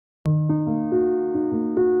It's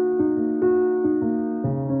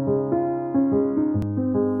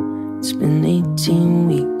been 18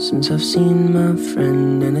 weeks since I've seen my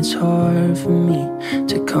friend, and it's hard for me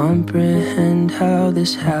to comprehend how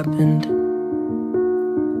this happened.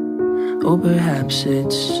 Or perhaps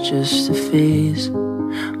it's just a phase.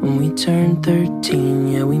 When we turned 13,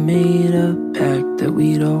 yeah, we made a pact that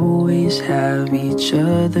we'd always have each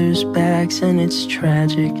other's backs, and it's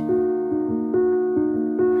tragic,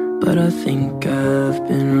 but I think I've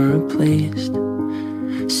been replaced.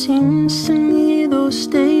 Seems to me those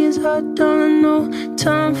days are done. No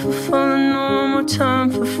time for fun, no more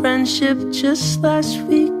time for friendship. Just last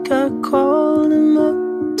week I called him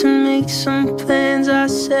up to make some plans. I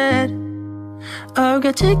said, I've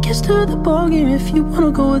got tickets to the ballgame if you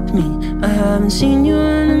wanna go with me. I haven't seen you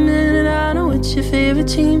in a minute, I know it's your favorite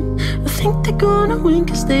team. I think they're gonna win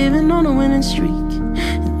cause they've been on a winning streak.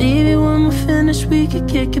 And maybe when we're finished we could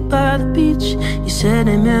kick it by the beach. You said,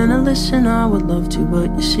 hey man, now listen, I would love to,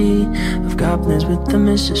 but you see, I've got plans with the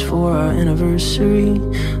missus for our anniversary.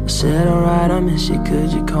 I said, alright, I miss you,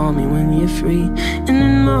 could you call me when you're free? And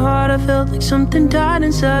in my heart I felt like something died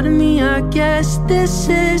inside of me. I guess this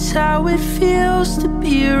is how it feels to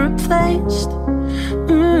be replaced.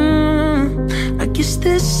 I guess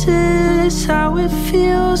this is how it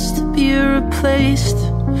feels to be replaced.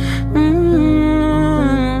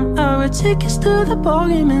 I got tickets to the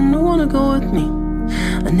ballgame and no one to go with me.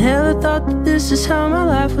 I never thought that this is how my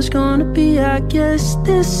life was gonna be. I guess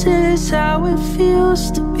this is how it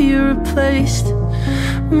feels to be replaced.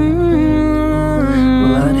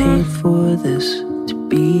 Well, I'd hate for this to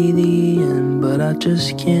be the end, but I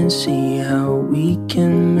just can't see how we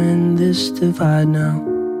can mend this divide now.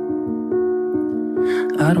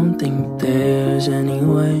 I don't think there's any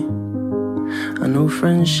way. I know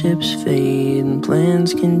friendships fade and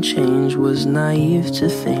plans can change. Was naive to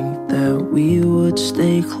think that we would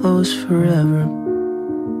stay close forever.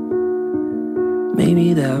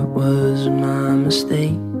 Maybe that was my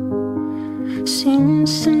mistake.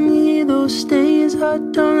 Seems to me those days are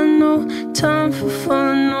done. No time for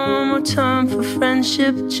fun, no more time for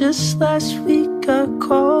friendship. Just last week I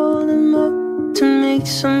called him up to make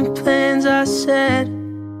some plans. I said,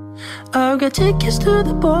 I've got tickets to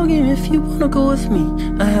the ballgame if you wanna go with me.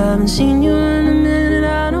 I haven't seen you in a minute,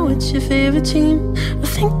 I know it's your favorite team. I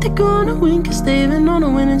think they're gonna win cause they've been on a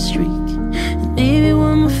winning streak. And maybe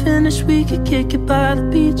when we're finished we could kick it by the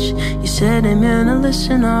beach. You said, hey man, now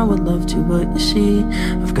listen, I would love to, but you see,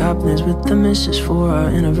 I've got plans with the missus for our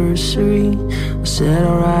anniversary. I said,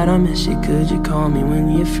 alright, I miss you, could you call me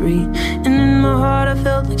when you're free? And in my heart I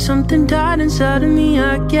felt like something died inside of me.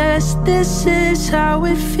 I guess this is how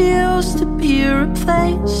it feels to be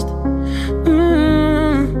replaced.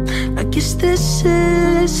 I guess this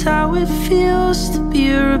is how it feels to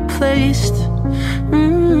be replaced.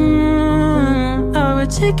 I got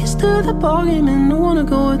tickets to the ballgame and no one to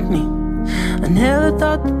go with me. I never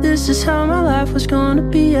thought that this is how my life was gonna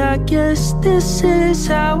be. I guess this is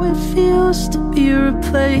how it feels to be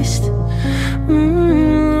replaced.